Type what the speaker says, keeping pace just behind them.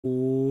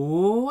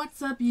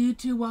What's up,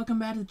 YouTube? Welcome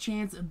back to the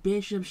Chance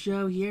Bishop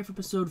Show here for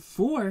episode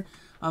 4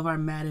 of our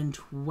Madden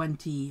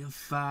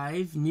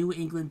 25 New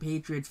England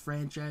Patriots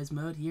franchise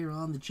mode here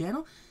on the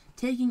channel,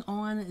 taking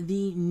on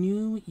the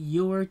New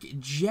York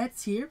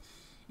Jets here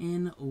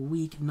in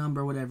week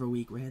number, whatever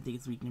week we're in. I think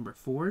it's week number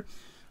 4.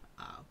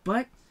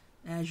 But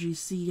as you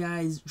see,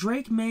 guys,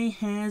 Drake Maye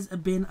has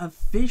been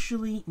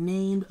officially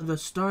named the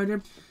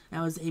starter.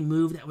 That was a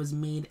move that was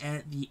made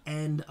at the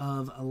end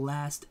of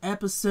last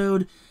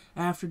episode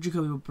after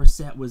Jacoby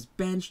Brissett was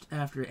benched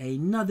after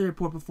another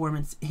poor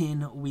performance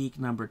in week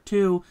number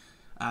 2.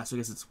 So I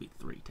guess it's week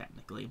 3,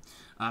 technically.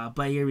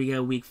 But here we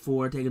go, week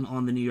 4, taking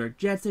on the New York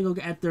Jets. Take a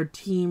look at their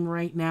team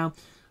right now.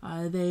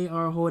 They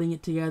are holding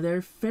it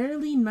together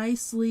fairly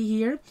nicely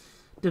here.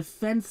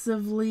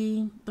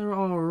 Defensively, they're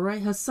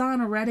alright.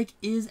 Hassan Reddick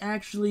is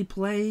actually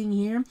playing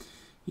here.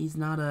 He's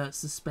not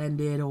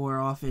suspended or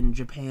off in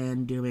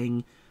Japan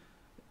doing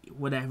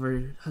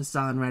whatever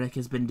Hassan Reddick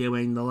has been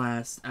doing the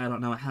last, I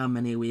don't know how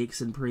many weeks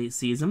in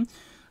preseason.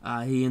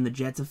 He and the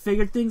Jets have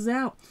figured things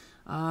out.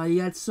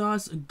 You got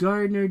Sauce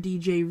Gardner,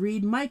 DJ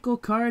Reed, Michael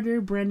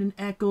Carter, Brandon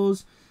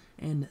Eccles,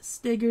 and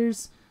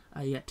Stiggers.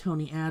 You got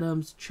Tony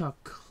Adams, Chuck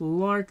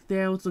Clark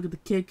there. Let's look at the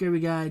kicker. We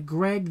got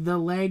Greg the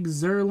Leg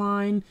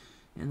Zerline,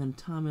 and then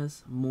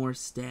Thomas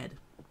Morstead.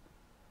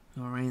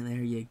 Alright,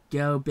 there you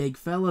go, big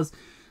fellas.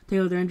 Take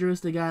a look at their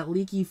injuries. They got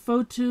Leaky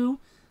Fotu.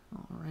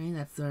 Alright,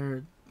 that's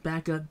their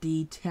backup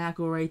D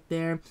tackle right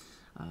there.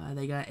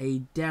 They got a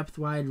depth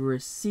wide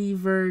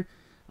receiver,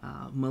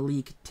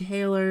 Malik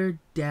Taylor,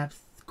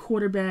 depth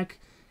quarterback,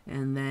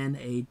 and then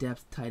a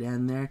depth tight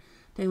end there.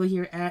 Take a look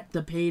here at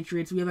the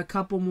Patriots. We have a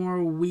couple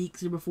more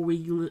weeks here before we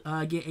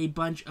get a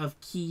bunch of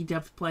key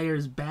depth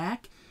players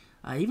back.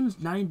 Even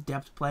not even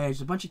depth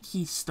players, a bunch of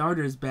key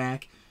starters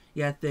back.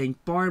 Yeah, I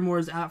think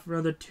Barmore's out for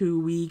another 2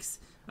 weeks.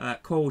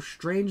 Cole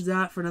Strange's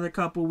out for another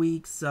couple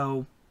weeks.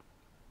 So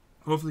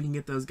hopefully we can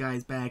get those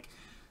guys back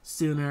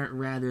sooner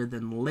rather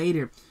than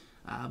later.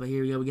 But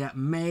here we go. We got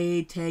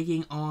Maye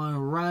taking on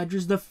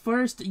Rodgers, the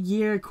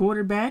first-year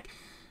quarterback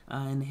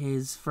in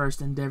his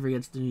first endeavor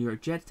against the New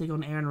York Jets. Take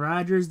on Aaron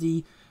Rodgers,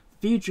 the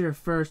future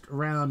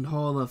first-round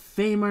Hall of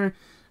Famer.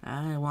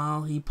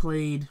 While he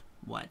played,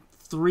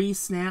 3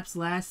 snaps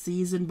last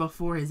season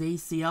before his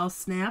ACL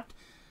snapped.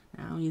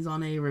 Now he's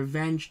on a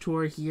revenge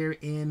tour here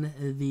in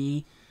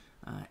the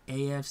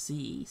AFC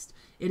East.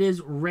 It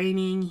is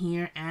raining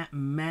here at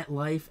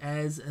MetLife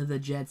as the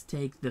Jets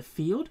take the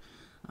field.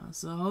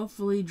 So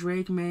hopefully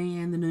Drake Maye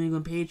and the New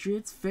England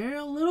Patriots fare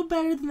a little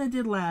better than they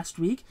did last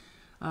week,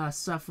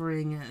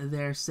 suffering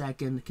their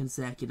second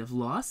consecutive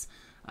loss.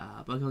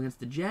 But going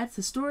against the Jets,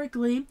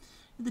 historically,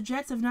 the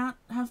Jets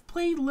have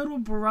played little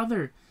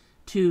brother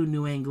to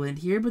New England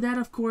here, but that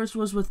of course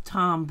was with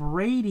Tom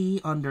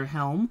Brady under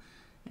helm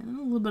and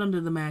a little bit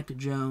under the Mac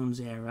Jones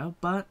era.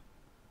 But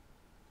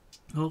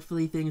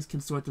hopefully things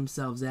can sort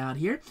themselves out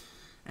here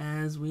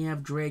as we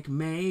have Drake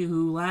Maye,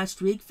 who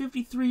last week,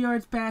 53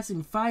 yards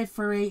passing, 5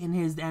 for 8 in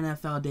his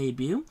NFL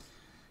debut.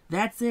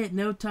 That's it.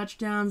 No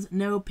touchdowns,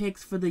 no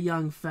picks for the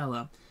young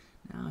fella.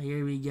 Now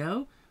here we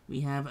go.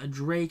 We have a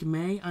Drake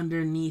Maye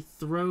underneath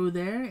throw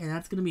there, and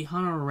that's going to be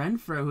Hunter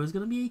Renfrow, who's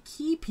going to be a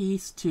key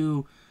piece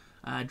to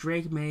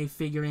Drake Maye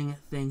figuring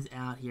things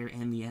out here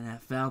in the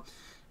NFL.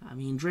 I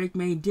mean, Drake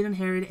Maye did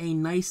inherit a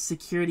nice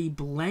security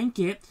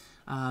blanket,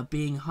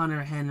 being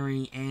Hunter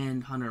Henry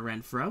and Hunter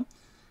Renfrow.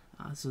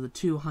 So the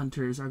two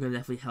hunters are going to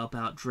definitely help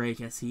out Drake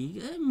as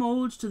he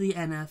molds to the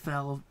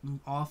NFL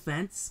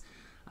offense.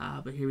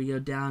 But here we go,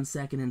 down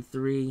 2nd and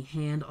 3,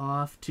 hand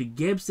off to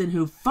Gibson,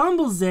 who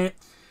fumbles it.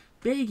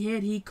 Big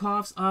hit, he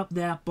coughs up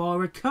that ball,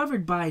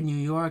 recovered by New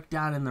York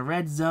down in the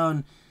red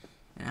zone.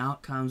 And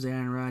out comes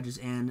Aaron Rodgers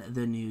and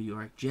the New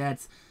York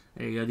Jets.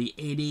 There you go, the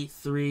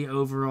 83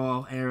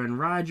 overall Aaron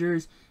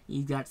Rodgers.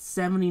 He's got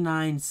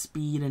 79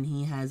 speed, and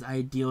he has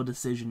ideal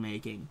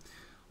decision-making.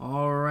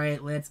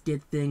 Alright, let's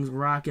get things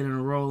rocking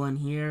and rolling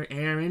here.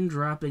 Aaron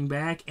dropping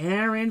back.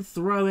 Aaron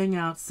throwing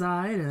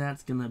outside, and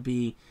that's going to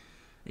be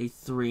a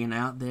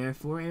 3-and-out there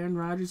for Aaron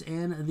Rodgers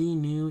and the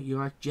New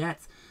York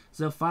Jets.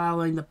 So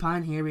following the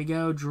punt, here we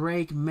go,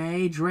 Drake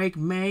Maye. Drake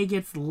Maye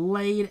gets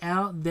laid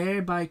out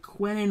there by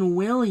Quinnen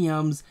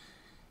Williams.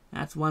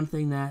 That's one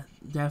thing that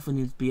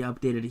definitely needs to be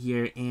updated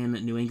here in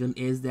New England,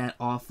 is that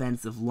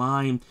offensive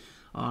line.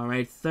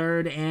 Alright,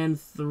 3rd and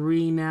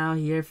 3 now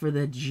here for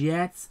the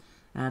Jets.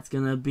 That's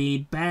going to be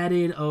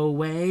batted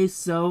away.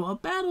 So a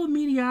battle of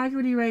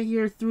mediocrity right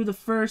here through the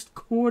first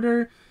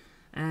quarter,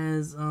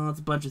 as it's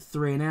a bunch of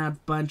 3-and-outs,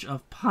 bunch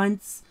of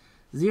punts.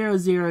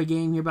 0-0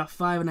 game here, about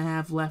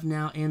 5.5 left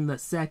now in the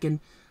second.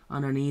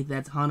 Underneath,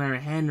 that's Hunter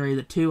Henry.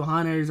 The two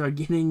Hunters are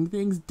getting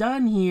things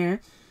done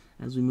here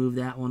as we move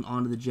that one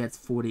onto the Jets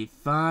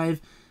 45.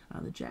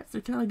 The Jets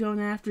are kind of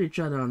going after each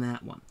other on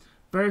that one.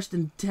 1st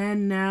and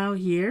 10 now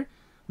here.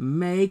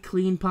 Maye,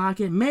 clean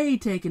pocket. Maye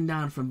taken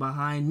down from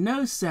behind.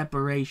 No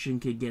separation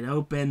could get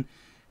open.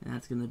 And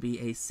that's going to be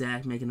a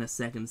sack, making a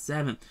 2nd and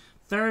 7.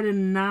 3rd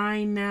and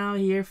 9 now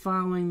here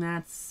following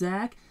that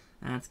sack.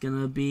 That's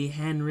going to be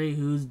Henry,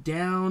 who's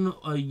down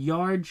a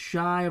yard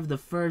shy of the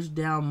first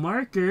down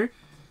marker.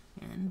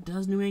 And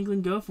does New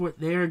England go for it?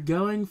 They're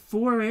going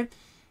for it.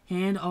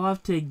 Hand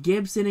off to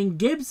Gibson, and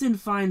Gibson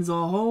finds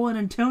a hole, and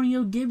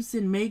Antonio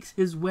Gibson makes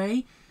his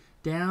way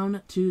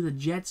down to the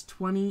Jets'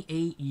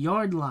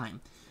 28-yard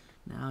line.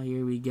 Now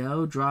here we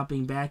go.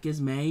 Dropping back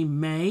is Maye.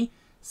 Maye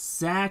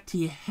sacked.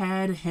 He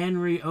had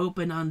Henry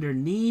open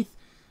underneath,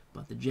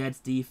 but the Jets'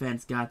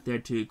 defense got there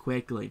too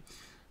quickly.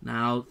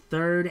 Now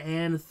 3rd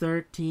and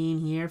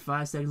 13 here.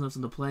 5 seconds left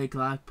on the play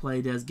clock.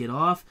 Play does get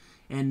off,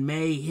 and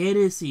Maye hit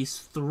us. He's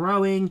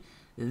throwing.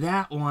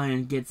 That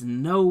one gets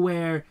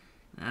nowhere.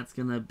 That's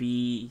going to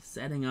be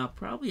setting up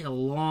probably a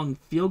long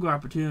field goal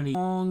opportunity.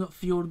 Long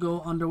field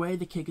goal underway.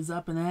 The kick is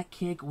up, and that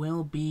kick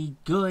will be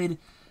good.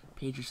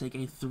 Patriots take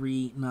a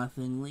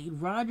 3-0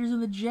 lead. Rodgers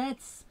and the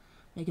Jets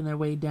making their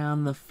way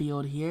down the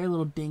field here. A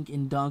little dink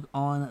and dunk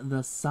on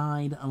the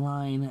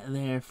sideline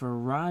there for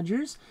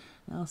Rodgers.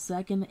 Now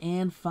 2nd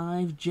and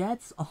 5.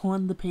 Jets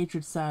on the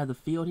Patriots side of the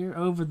field here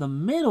over the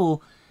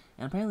middle.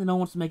 And apparently no one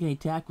wants to make any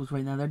tackles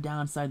right now. They're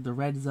down inside the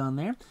red zone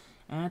there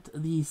at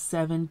the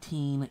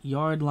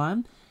 17-yard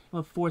line.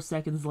 With 4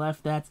 seconds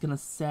left, that's going to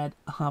set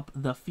up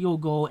the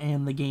field goal,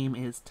 and the game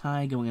is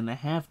tied going into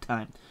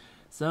halftime.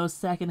 So,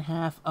 second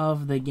half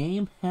of the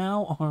game,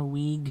 how are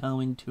we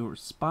going to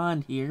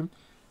respond here?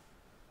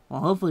 Well,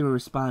 hopefully we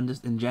respond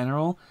just in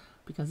general,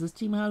 because this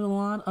team has a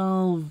lot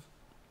of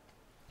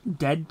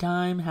dead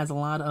time, has a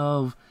lot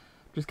of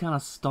just kind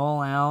of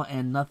stall out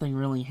and nothing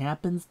really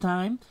happens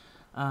time.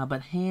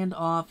 But hand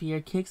off here,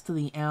 kicks to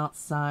the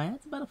outside.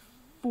 That's about a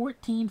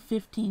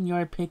 15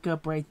 yard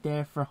pickup right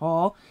there for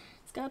Hall.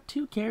 He's got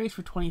 2 carries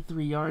for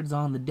 23 yards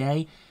on the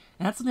day.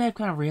 And that's something I've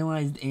kind of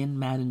realized in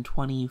Madden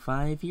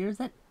 25 here, is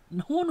that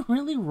no one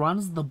really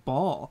runs the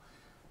ball.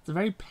 It's a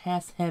very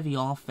pass-heavy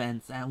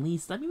offense, at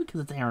least. I mean,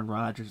 because it's Aaron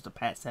Rodgers, it's a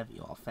pass-heavy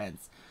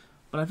offense.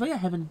 But I feel like I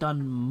haven't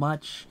done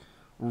much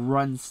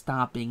run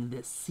stopping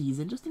this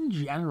season, just in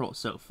general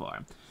so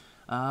far.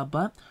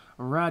 But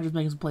Rodgers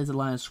making some plays at the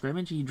line of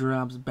scrimmage. He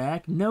drops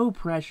back. No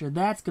pressure.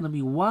 That's going to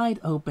be wide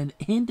open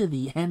into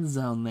the end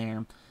zone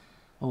there.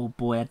 Oh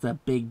boy, that's a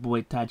big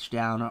boy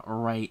touchdown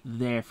right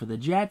there for the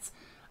Jets.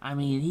 I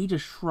mean, he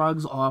just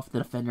shrugs off the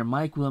defender.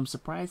 Mike Williams,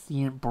 surprised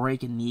he didn't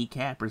break a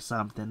kneecap or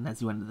something as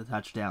he went into the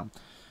touchdown.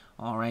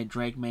 Alright,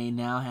 Drake Maye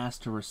now has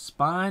to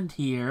respond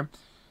here.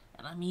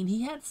 And I mean,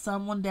 he had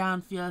someone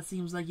downfield. It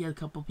seems like he had a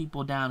couple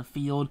people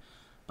downfield.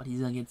 But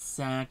he's going to get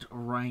sacked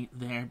right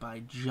there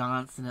by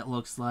Johnson, it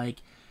looks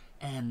like.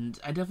 And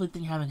I definitely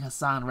think having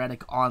Hassan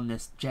Reddick on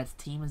this Jets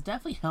team is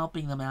definitely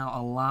helping them out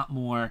a lot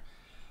more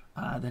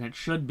than it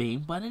should be.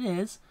 But it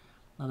is.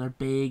 Another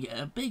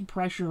big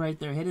pressure right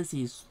there. Hit as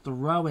he's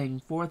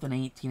throwing 4th and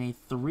 18. A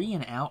 3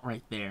 and out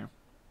right there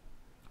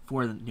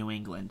for New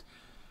England.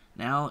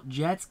 Now,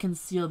 Jets can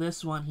seal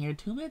this one here.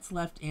 2 minutes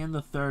left in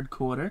the 3rd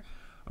quarter.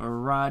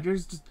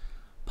 Rodgers just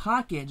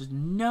pocket, just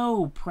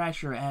no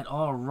pressure at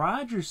all.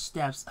 Rodgers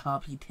steps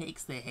up, he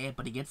takes the hit,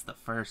 but he gets the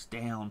first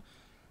down.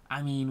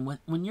 I mean,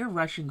 when you're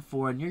rushing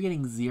forward and you're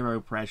getting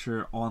 0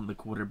 pressure on the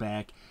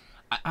quarterback,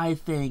 I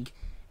think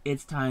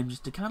it's time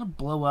just to kind of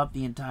blow up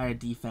the entire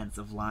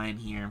defensive line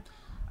here.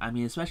 I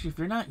mean, especially if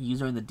you're not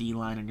using the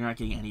D-line and you're not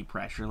getting any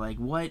pressure. Like,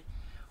 what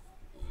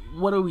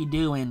are we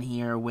doing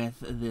here with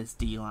this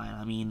D-line?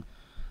 I mean,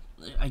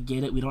 I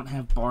get it, we don't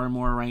have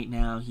Barmore right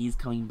now. He's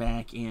coming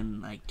back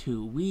in like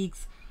 2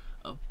 weeks.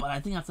 But I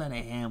think outside of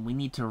him, we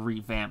need to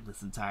revamp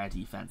this entire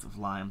defensive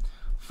line.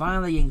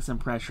 Finally getting some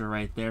pressure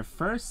right there.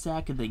 First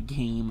sack of the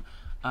game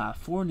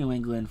for New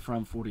England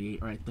from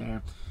 48 right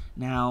there.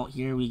 Now,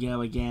 here we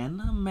go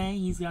again. Maye,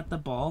 he's got the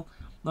ball.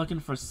 Looking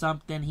for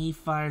something. He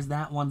fires.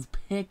 That one's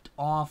picked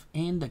off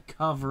into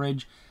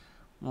coverage.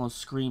 Little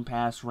screen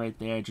pass right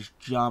there. Just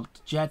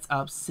jumped. Jets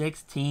up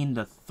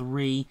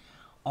 16-3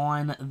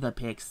 on the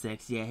pick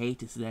 6. You hate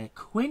to see that.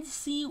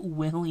 Quincy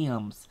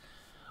Williams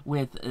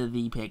with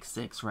the pick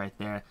 6 right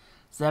there.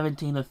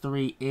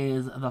 17-3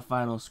 is the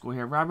final score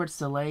here. Robert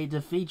Saleh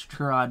defeats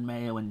Gerard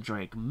Mayo and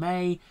Drake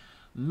Maye.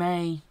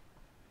 Maye,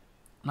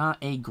 not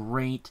a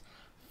great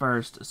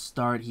first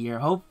start here.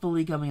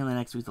 Hopefully coming in the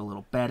next week's a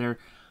little better.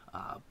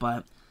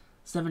 But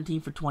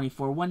 17 for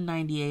 24,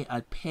 198,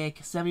 a pick,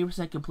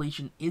 70%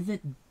 completion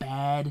isn't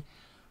bad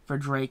for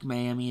Drake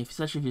Maye. I mean,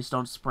 especially if you just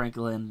don't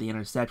sprinkle in the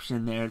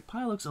interception there. It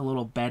probably looks a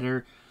little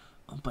better,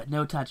 but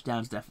no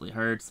touchdowns definitely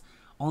hurts.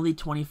 Only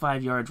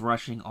 25 yards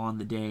rushing on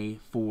the day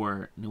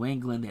for New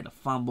England. They had a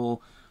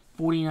fumble.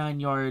 49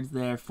 yards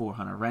there for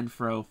Hunter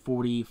Renfrow.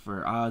 40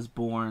 for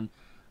Osborne.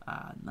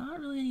 Not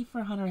really any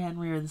for Hunter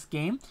Henry this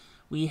game.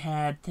 We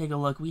had, take a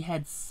look, we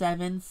had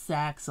 7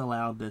 sacks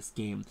allowed this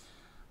game.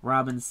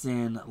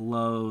 Robinson,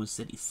 Lowe,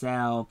 City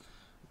Sal.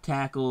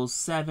 Tackles,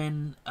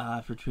 7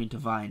 between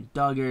Tavai and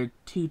Duggar.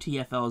 2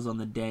 TFLs on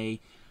the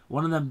day.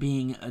 One of them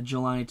being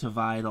Jelani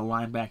Tavai, the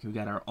linebacker who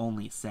got our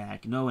only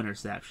sack. No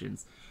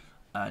interceptions.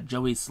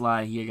 Joey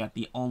Sly here got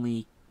the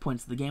only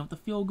points of the game with the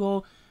field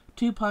goal.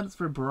 2 punts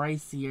for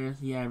Bryce here.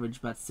 He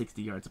averaged about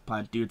 60 yards a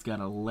punt. Dude's got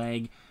a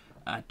leg.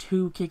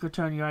 2 kick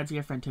return yards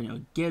here for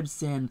Antonio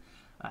Gibson.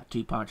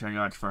 2 punt return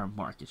yards for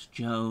Marcus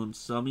Jones.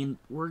 So, I mean,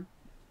 we're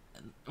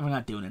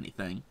not doing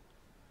anything.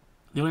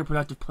 The only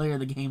productive player of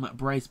the game,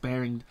 Bryce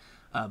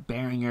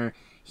Baringer,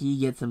 he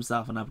gets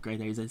himself an upgrade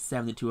there. He's a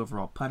 72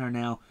 overall punter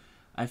now.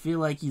 I feel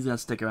like he's going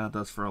to stick around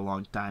with us for a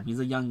long time. He's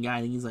a young guy.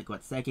 I think he's like,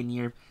 what, second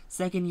year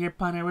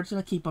punter. We're just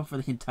going to keep him for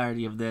the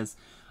entirety of this.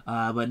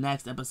 But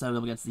next episode,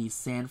 we'll go against the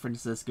San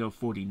Francisco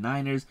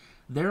 49ers.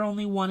 They're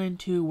only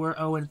 1-2. We're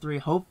 0-3.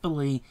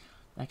 Hopefully,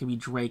 that could be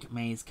Drake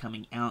Maye's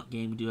coming out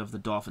game. We do have the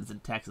Dolphins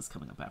and Texas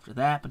coming up after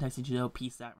that. But next thing you know, peace out.